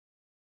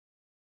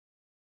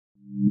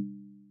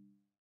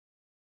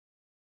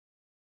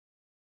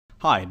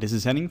Hi, this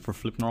is Henning for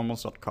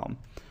FlippedNormals.com.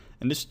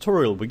 In this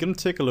tutorial, we're going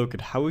to take a look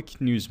at how we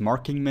can use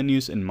marking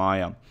menus in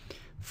Maya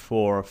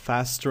for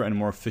faster and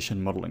more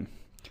efficient modeling.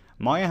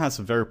 Maya has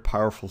a very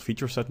powerful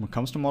feature set when it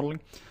comes to modeling,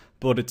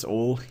 but it's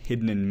all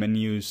hidden in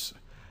menus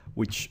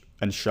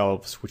and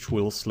shelves which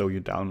will slow you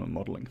down when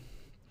modeling.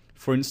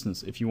 For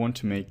instance, if you want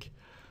to make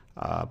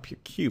your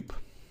cube,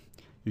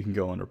 you can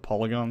go under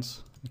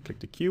Polygons and click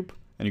the cube,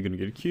 and you're going to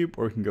get a cube,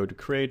 or you can go to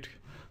Create,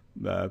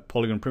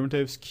 Polygon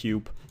Primitives,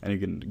 Cube, and you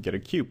can get a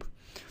cube.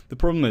 The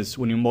problem is,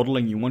 when you're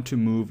modeling, you want to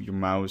move your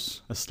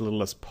mouse as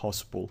little as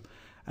possible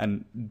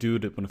and do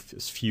it with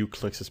as few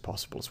clicks as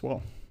possible as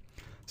well.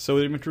 So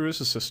they introduced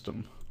a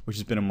system, which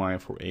has been in Maya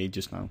for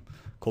ages now,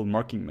 called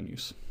marking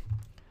menus.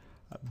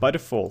 By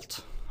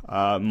default,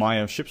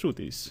 Maya ships with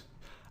these,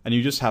 and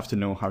you just have to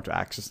know how to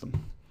access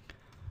them.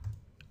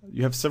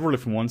 You have several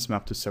different ones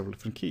mapped to several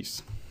different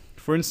keys.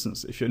 For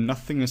instance, if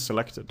nothing is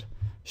selected,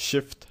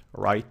 Shift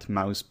right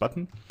mouse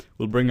button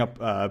will bring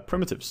up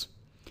primitives.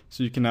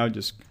 So you can now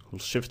just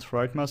hold Shift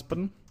right mouse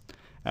button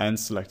and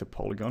select a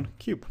polygon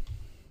cube.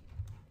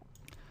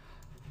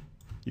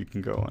 You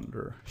can go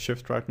under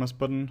Shift right mouse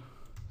button,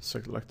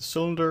 select the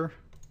cylinder,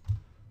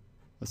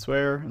 the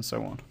sphere, and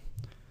so on.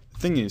 The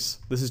thing is,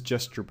 this is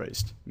gesture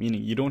based,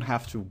 meaning you don't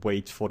have to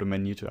wait for the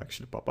menu to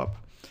actually pop up.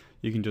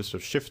 You can just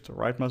Shift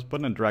right mouse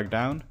button and drag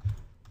down,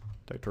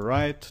 to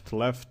right, to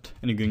left,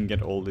 and you can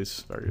get all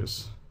these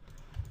various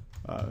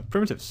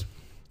primitives.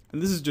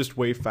 And this is just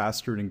way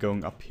faster than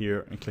going up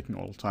here and clicking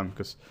all the time,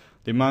 because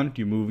the amount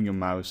you're moving your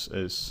mouse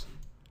is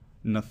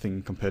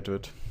nothing compared to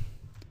it.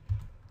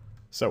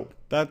 So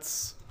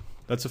that's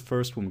the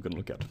first one we're going to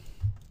look at.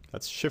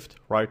 That's Shift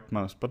right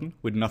mouse button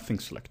with nothing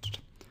selected.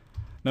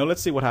 Now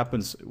let's see what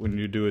happens when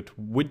you do it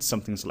with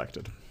something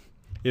selected.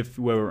 If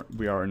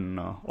we are in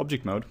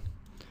object mode,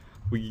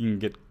 we're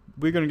going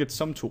to get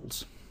some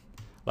tools,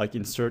 like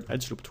Insert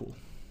Edge Loop tool.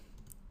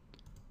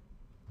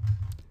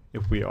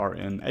 If we are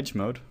in edge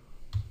mode,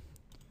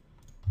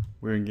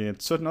 we're going to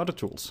get certain other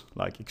tools,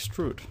 like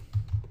Extrude,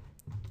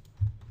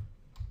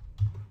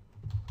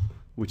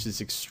 which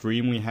is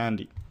extremely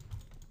handy.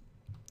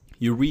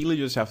 You really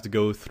just have to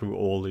go through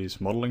all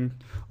these modeling,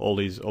 all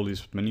these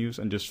menus,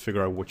 and just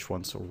figure out which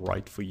ones are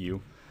right for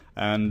you,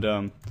 and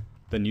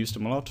then use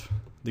them a lot.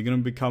 They're going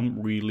to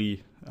become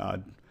really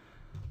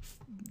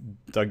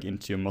dug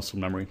into your muscle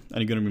memory, and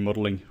you're going to be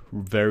modeling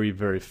very,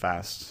 very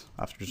fast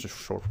after just a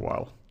short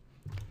while.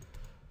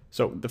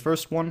 So the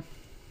first one,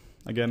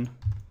 again,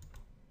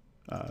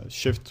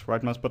 Shift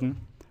right mouse button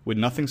with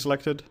nothing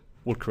selected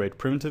will create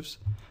primitives.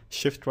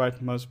 Shift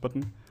right mouse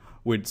button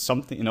with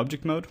something in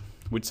object mode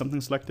with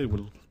something selected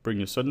will bring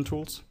you certain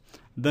tools.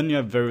 Then you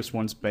have various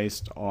ones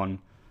based on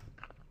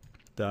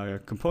the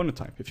component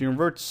type. If you're in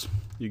Verts,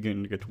 you're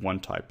going to get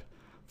one type.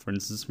 For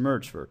instance,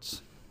 merge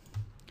Verts,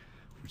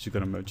 which you're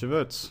going to merge your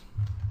Verts.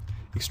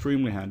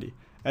 Extremely handy.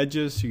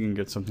 Edges, you can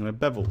get something like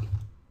Bevel.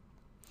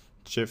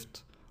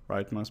 Shift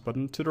right mouse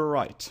button to the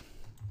right.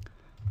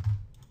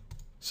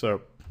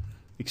 So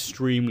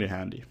extremely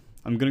handy.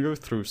 I'm going to go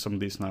through some of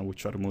these now,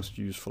 which are the most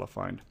useful I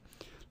find.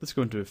 Let's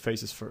go into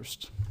Faces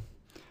first.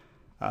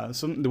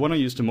 The one I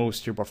use the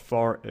most here by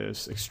far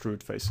is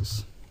Extrude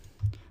Faces.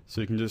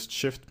 So you can just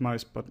Shift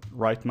mouse button,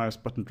 right mouse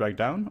button, drag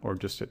down, or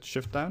just hit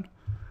Shift down.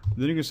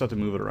 Then you can start to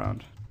move it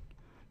around.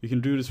 You can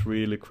do this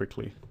really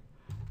quickly,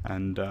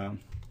 and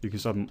you can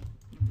start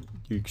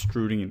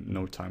extruding in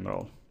no time at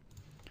all.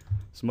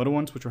 Some other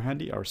ones which are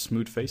handy are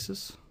Smooth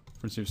Faces.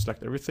 For instance, you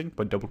select everything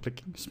by double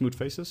clicking Smooth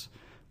Faces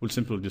will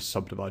simply just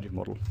subdivide your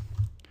model.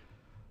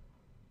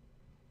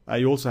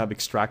 You also have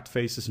Extract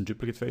Faces and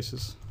Duplicate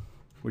Faces,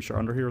 which are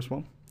under here as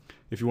well.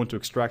 If you want to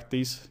extract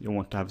these, you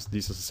want to have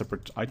these as a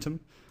separate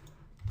item.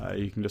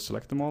 You can just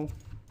select them all.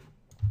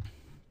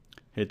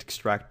 Hit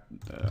Extract.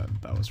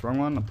 That was the wrong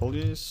one.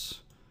 Apologies.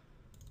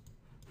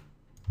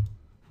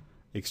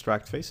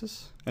 Extract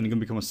Faces, and it can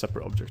become a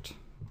separate object.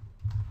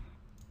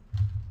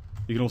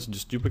 You can also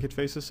just duplicate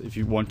faces if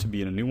you want to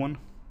be in a new one,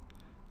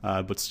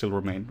 but still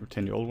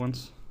retain the old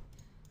ones.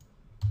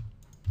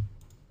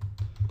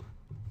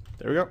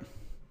 There we go.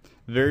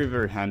 Very,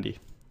 very handy.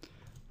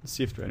 Let's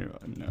see if there are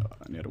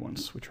any other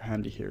ones which are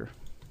handy here.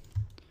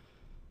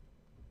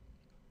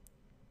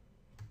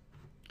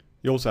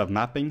 You also have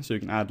mapping, so you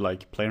can add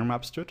like planar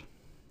maps to it.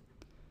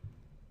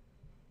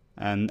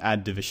 And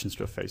add divisions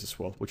to a face as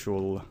well, which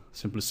will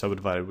simply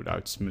subdivide it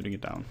without smoothing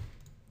it down.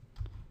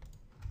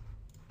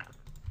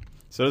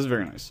 So that's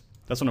very nice.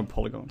 That's on the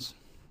polygons,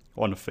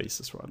 or on the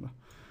faces rather.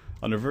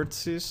 On the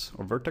vertices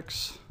or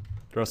vertex,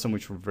 there are some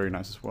which are very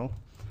nice as well.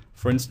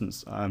 For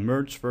instance,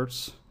 merge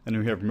verts, and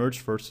we have merge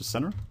verts to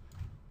center.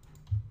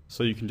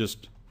 So you can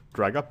just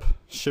drag up,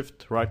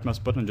 Shift right mouse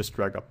button, and just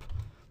drag up.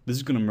 This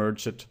is going to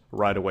merge it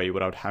right away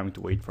without having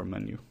to wait for a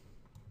menu.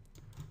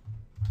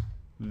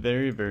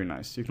 Very, very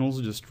nice. You can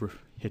also just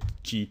hit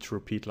G to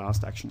repeat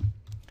last action.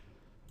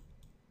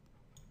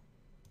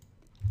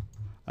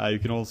 You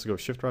can also go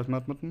Shift right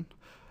mouse button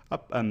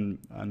up and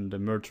the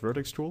merge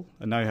vertex tool,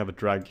 and now you have a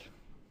drag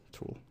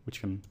tool,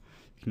 which you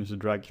You can use a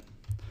drag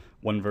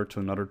one vert to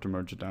another to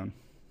merge it down.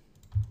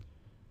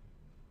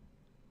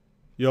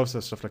 You also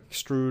have stuff like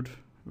Extrude,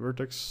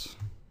 Vertex,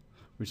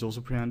 which is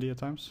also pretty handy at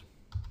times.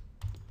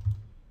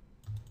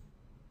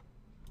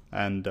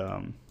 And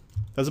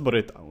that's about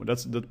it.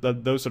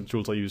 Those are the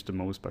tools I use the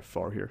most by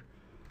far here.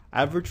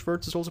 Average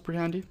verts is also pretty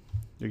handy.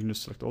 You can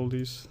just select all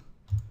these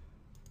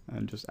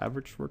and just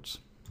average verts,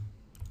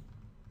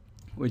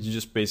 which is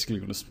just basically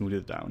going to smooth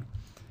it down.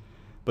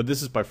 But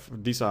this is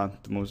these are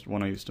the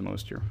one I use the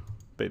most here.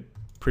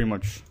 Pretty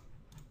much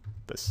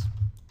this.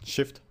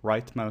 Shift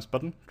right mouse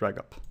button, drag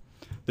up.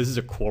 This is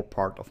a core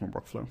part of my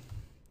workflow.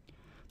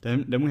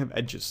 Then we have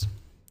edges.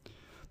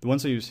 The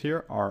ones I use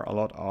here are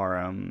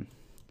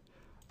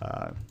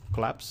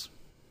collapse.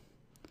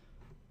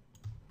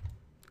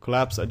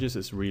 Collapse edges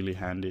is really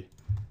handy,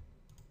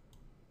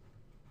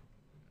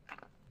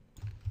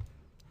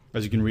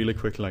 as you can really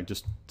quickly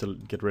just to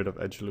get rid of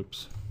edge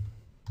loops.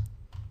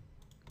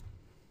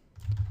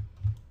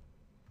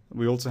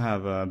 We also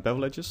have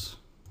bevel edges.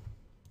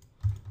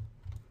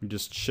 You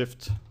just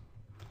shift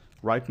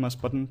right mouse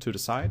button to the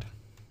side,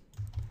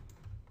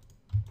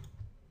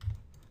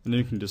 and then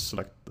you can just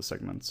select the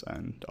segments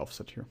and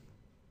offset here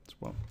as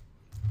well.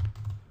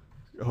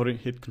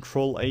 Hit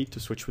Ctrl A to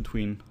switch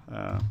between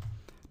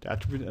the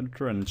attribute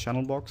editor and the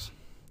channel box,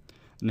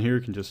 and here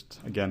you can just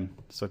again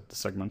set the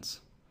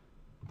segments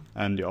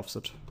and the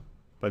offset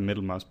by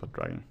middle mouse button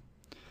dragging.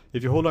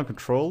 If you hold down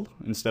Ctrl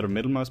instead of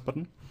middle mouse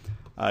button,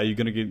 you're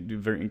going to get a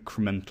very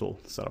incremental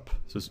setup.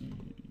 So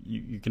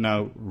you can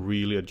now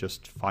really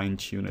adjust, fine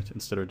tune it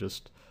instead of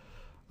just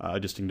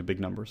adjusting the big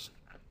numbers,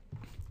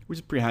 which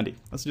is pretty handy.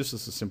 That's just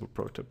as a simple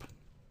pro tip.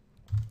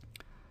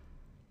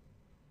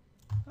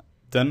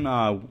 Then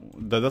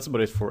that's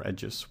about it for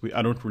edges.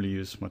 I don't really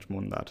use much more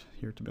than that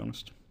here, to be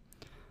honest.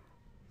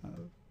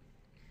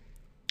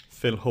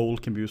 Fill hole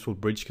can be useful.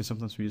 Bridge can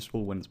sometimes be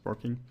useful when it's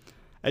working.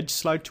 Edge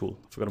slide tool,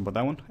 forgot about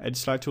that one. Edge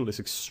slide tool is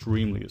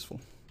extremely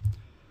useful.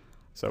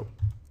 So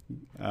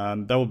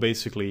that will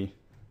basically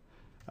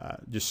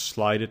just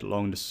slide it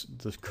along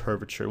the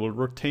curvature. It will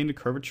retain the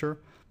curvature,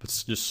 but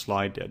just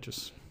slide the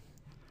edges.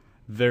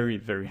 Very,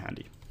 very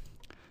handy.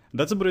 And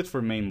that's about it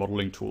for main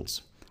modeling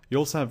tools. You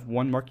also have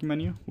one marking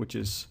menu, which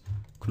is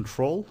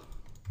Control.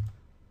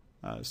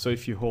 So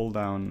if you hold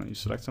down, you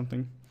select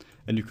something,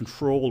 and you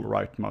Control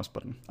right mouse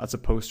button, as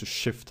opposed to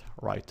Shift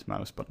right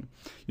mouse button.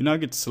 You now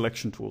get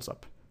selection tools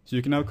up. So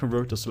you can now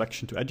convert the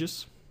selection to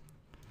edges,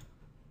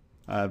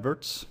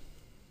 verts,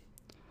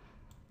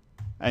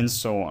 and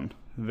so on.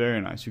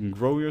 Very nice. You can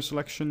grow your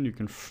selection, you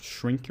can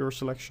shrink your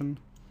selection,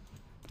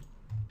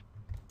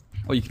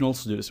 or you can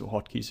also do this with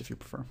hotkeys if you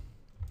prefer.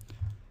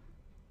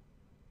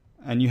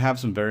 And you have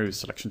some various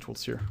selection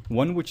tools here.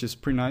 One which is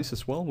pretty nice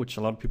as well, which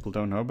a lot of people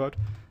don't know about,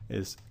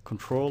 is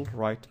Control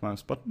right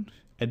mouse button,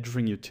 edge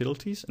ring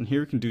utilities, and here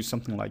you can do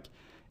something like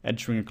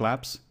edge ring and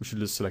collapse. We should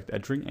just select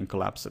edge ring and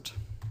collapse it.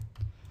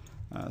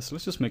 So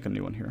let's just make a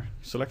new one here.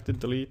 Select it,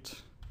 delete,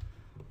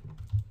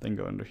 then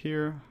go under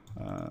here.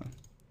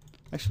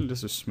 Actually,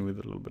 let's just smooth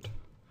it a little bit.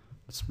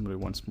 Let's smooth it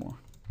once more.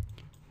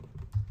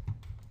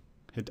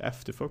 Hit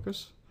F to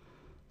focus.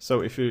 So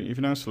if you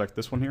now select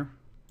this one here,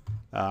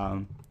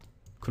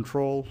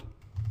 Control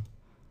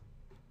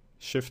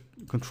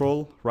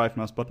right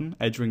mouse button,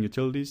 edge ring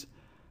utilities,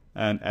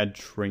 and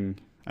edge ring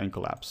and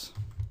collapse.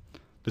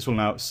 This will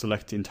now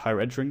select the entire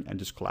edge ring and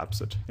just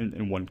collapse it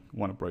in one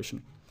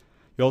operation.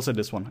 You also have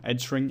this one,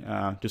 edge ring,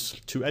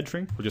 just to edge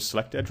ring, we'll just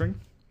select the edge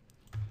ring,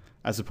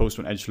 as opposed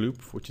to an edge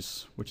loop, which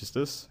is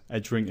this.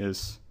 Edge ring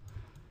is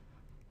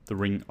the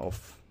ring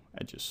of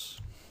edges.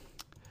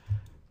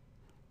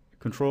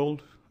 Control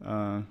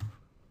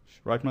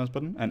right mouse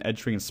button and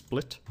edge ring and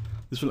split.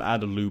 This will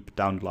add a loop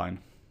down the line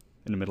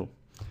in the middle,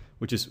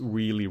 which is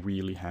really,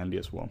 really handy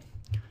as well.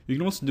 You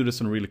can also do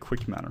this in a really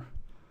quick manner.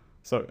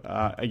 So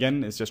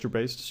again, it's gesture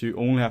based, so you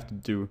only have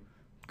to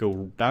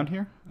go down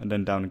here and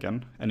then down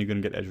again, and you're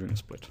going to get edge ring and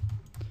split.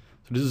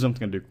 So this is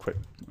something I do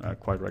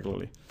quite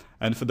regularly.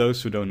 And for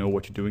those who don't know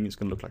what you're doing, it's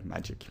going to look like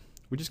magic,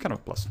 which is kind of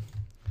a plus.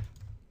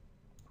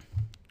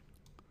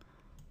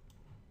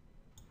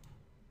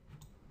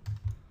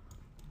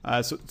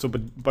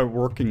 But by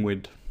working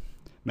with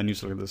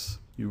menus like this,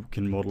 you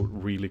can model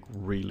really,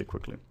 really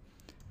quickly.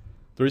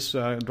 There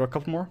are a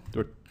couple more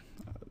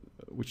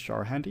which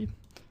are handy.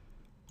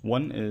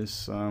 One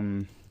is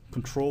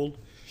Control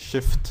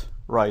Shift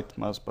right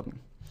mouse button.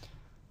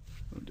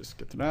 We'll just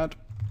get to that.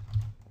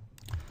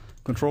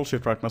 Control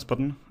Shift right mouse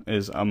button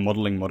is a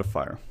modeling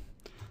modifier.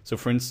 So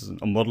for instance,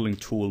 a modeling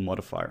tool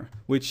modifier,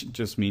 which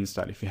just means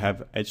that if you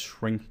have edge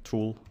ring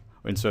tool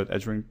or insert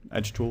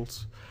edge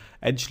tools,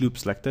 edge loop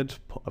selected,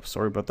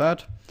 sorry about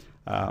that,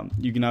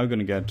 you're now going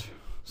to get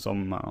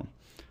some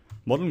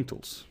modeling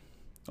tools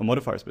or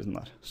modifiers based on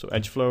that. So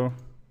edge flow,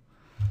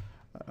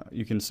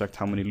 you can select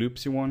how many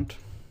loops you want.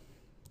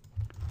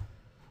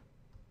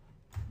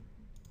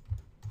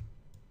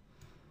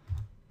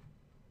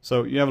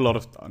 So you have a lot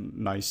of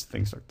nice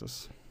things like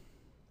this.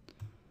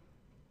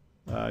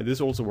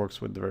 This also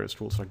works with the various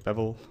tools like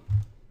Bevel.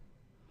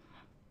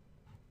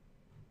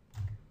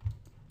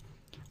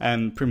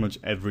 and pretty much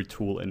every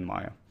tool in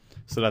Maya.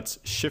 So that's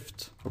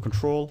Shift or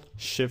Ctrl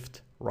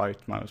Shift right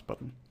mouse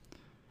button,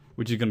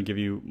 which is going to give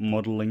you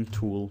modeling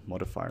tool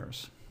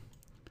modifiers.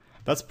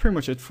 That's pretty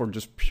much it for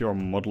just pure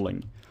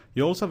modeling.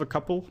 You also have a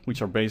couple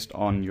which are based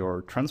on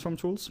your transform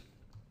tools,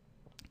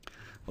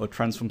 or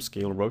transform,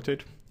 scale,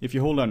 rotate. If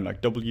you hold on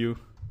like W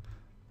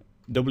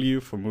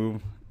for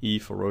move, E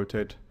for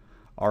rotate,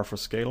 R for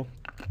scale,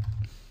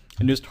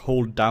 and just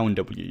hold down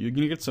W, you're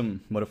going to get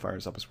some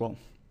modifiers up as well,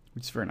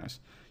 which is very nice.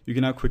 You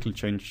can now quickly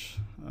change,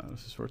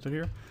 this is rotate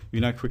here, you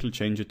can now quickly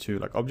change it to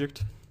like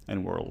object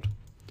and world.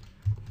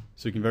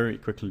 So you can very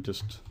quickly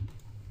just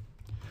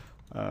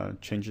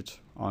change it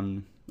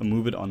on,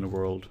 move it on the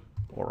world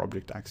or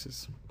object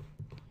axis.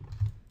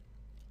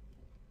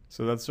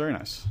 So that's very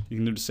nice. You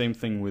can do the same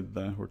thing with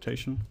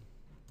rotation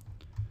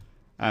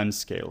and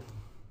scale.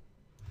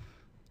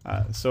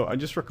 So I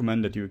just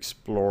recommend that you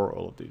explore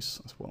all of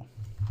these as well.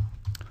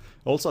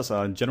 Also, as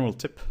a general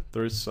tip,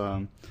 there is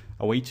a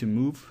way to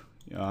move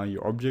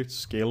your objects,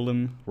 scale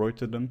them,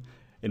 rotate them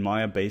in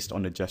Maya based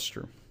on the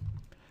gesture.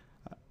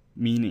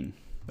 Meaning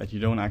that you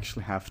don't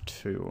actually have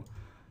to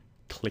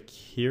click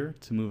here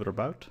to move it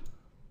about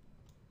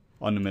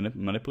on the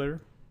manipulator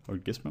or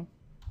gizmo.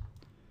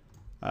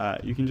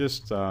 You can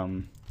just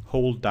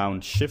hold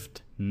down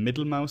Shift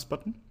middle mouse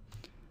button,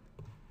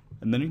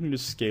 and then you can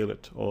just scale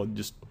it or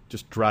just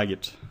drag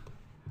it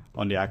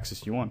on the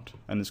axis you want,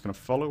 and it's going to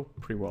follow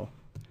pretty well.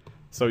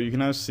 So you can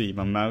now see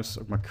my mouse,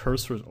 my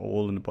cursor is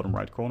all in the bottom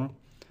right corner,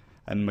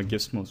 and my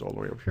gizmo is all the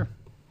way up here.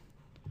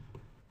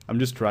 I'm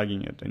just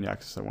dragging it in the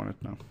axis I want it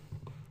now,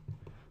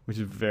 which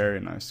is very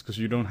nice because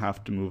you don't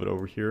have to move it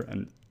over here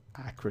and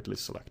accurately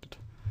select it.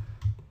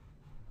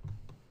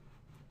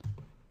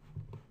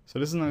 So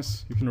this is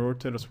nice. You can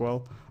rotate as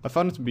well. I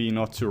found it to be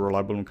not too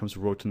reliable when it comes to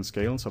rotate and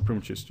scale, so I pretty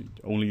much just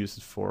only use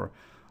it for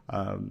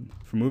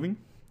moving.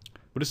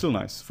 But it's still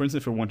nice. For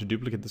instance, if I want to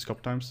duplicate this a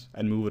couple times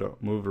and move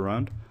it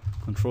around,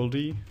 Ctrl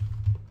D,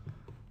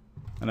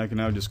 and I can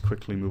now just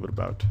quickly move it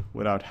about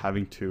without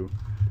having to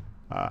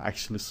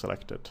actually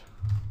select it.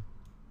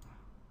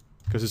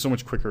 Because it's so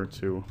much quicker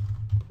to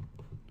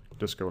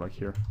just go like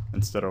here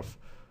instead of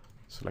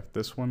select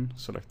this one,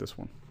 select this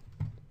one.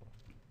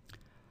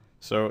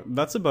 So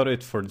that's about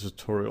it for the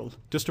tutorial.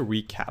 Just to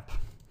recap,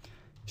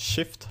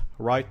 Shift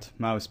right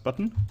mouse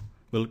button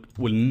will,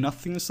 when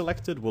nothing is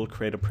selected, will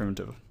create a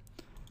primitive,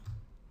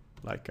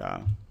 like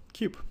a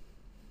cube.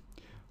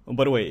 Oh,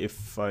 by the way,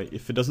 if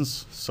it doesn't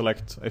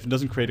select, if it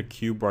doesn't create a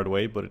cube right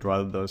away, but it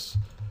rather does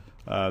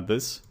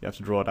this, you have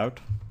to draw it out.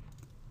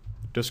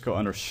 Just go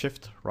under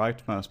Shift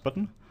right mouse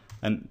button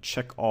and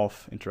check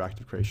off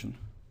interactive creation,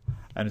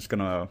 and it's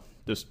gonna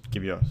just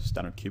give you a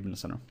standard cube in the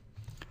center.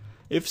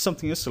 If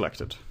something is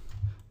selected,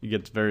 you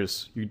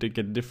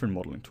get different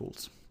modeling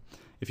tools.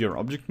 If you're in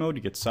object mode,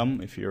 you get some.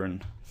 If you're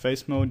in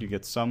face mode, you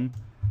get some.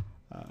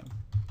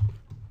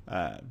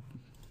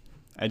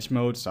 Edge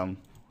mode, some,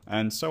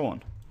 and so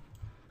on.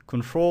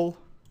 Control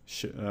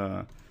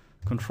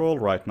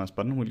right mouse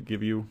button will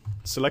give you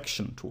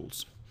selection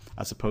tools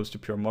as opposed to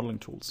pure modeling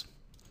tools.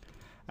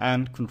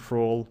 And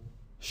Control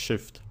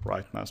Shift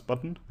right mouse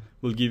button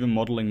will give you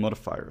modeling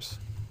modifiers.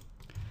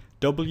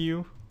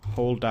 W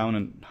hold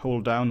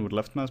down with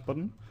left mouse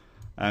button,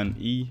 and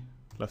E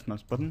left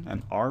mouse button,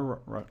 and R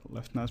right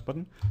left mouse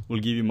button will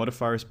give you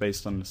modifiers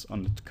based on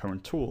the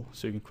current tool,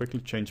 so you can quickly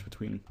change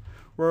between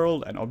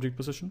world and object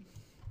position,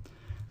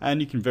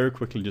 and you can very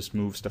quickly just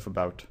move stuff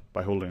about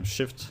by holding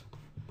Shift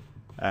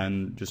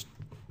and just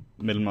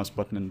middle mouse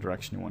button in the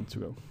direction you want it to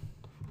go.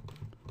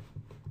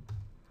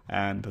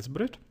 And that's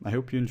about it. I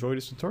hope you enjoyed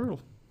this tutorial.